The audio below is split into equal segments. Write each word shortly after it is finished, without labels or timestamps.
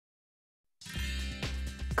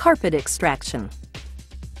Carpet extraction.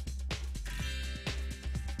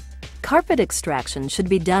 Carpet extraction should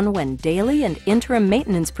be done when daily and interim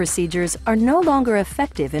maintenance procedures are no longer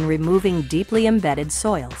effective in removing deeply embedded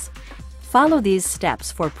soils. Follow these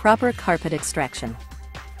steps for proper carpet extraction.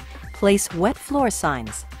 Place wet floor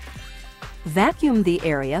signs. Vacuum the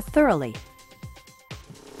area thoroughly.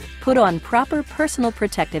 Put on proper personal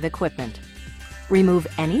protective equipment. Remove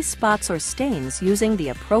any spots or stains using the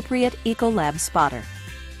appropriate Ecolab spotter.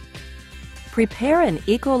 Prepare an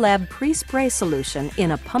Ecolab pre-spray solution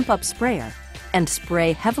in a pump-up sprayer and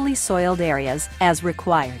spray heavily soiled areas as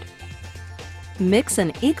required. Mix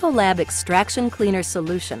an Ecolab extraction cleaner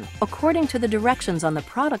solution according to the directions on the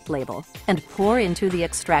product label and pour into the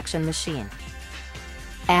extraction machine.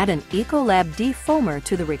 Add an Ecolab defoamer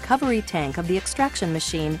to the recovery tank of the extraction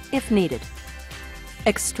machine if needed.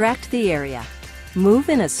 Extract the area. Move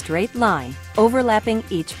in a straight line, overlapping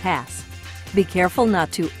each pass. Be careful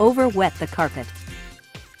not to over-wet the carpet.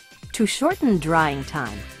 To shorten drying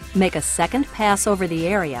time, make a second pass over the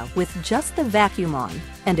area with just the vacuum on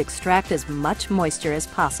and extract as much moisture as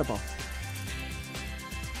possible.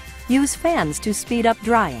 Use fans to speed up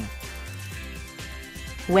drying.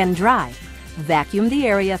 When dry, vacuum the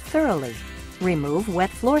area thoroughly, remove wet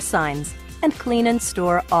floor signs, and clean and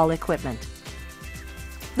store all equipment.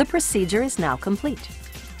 The procedure is now complete.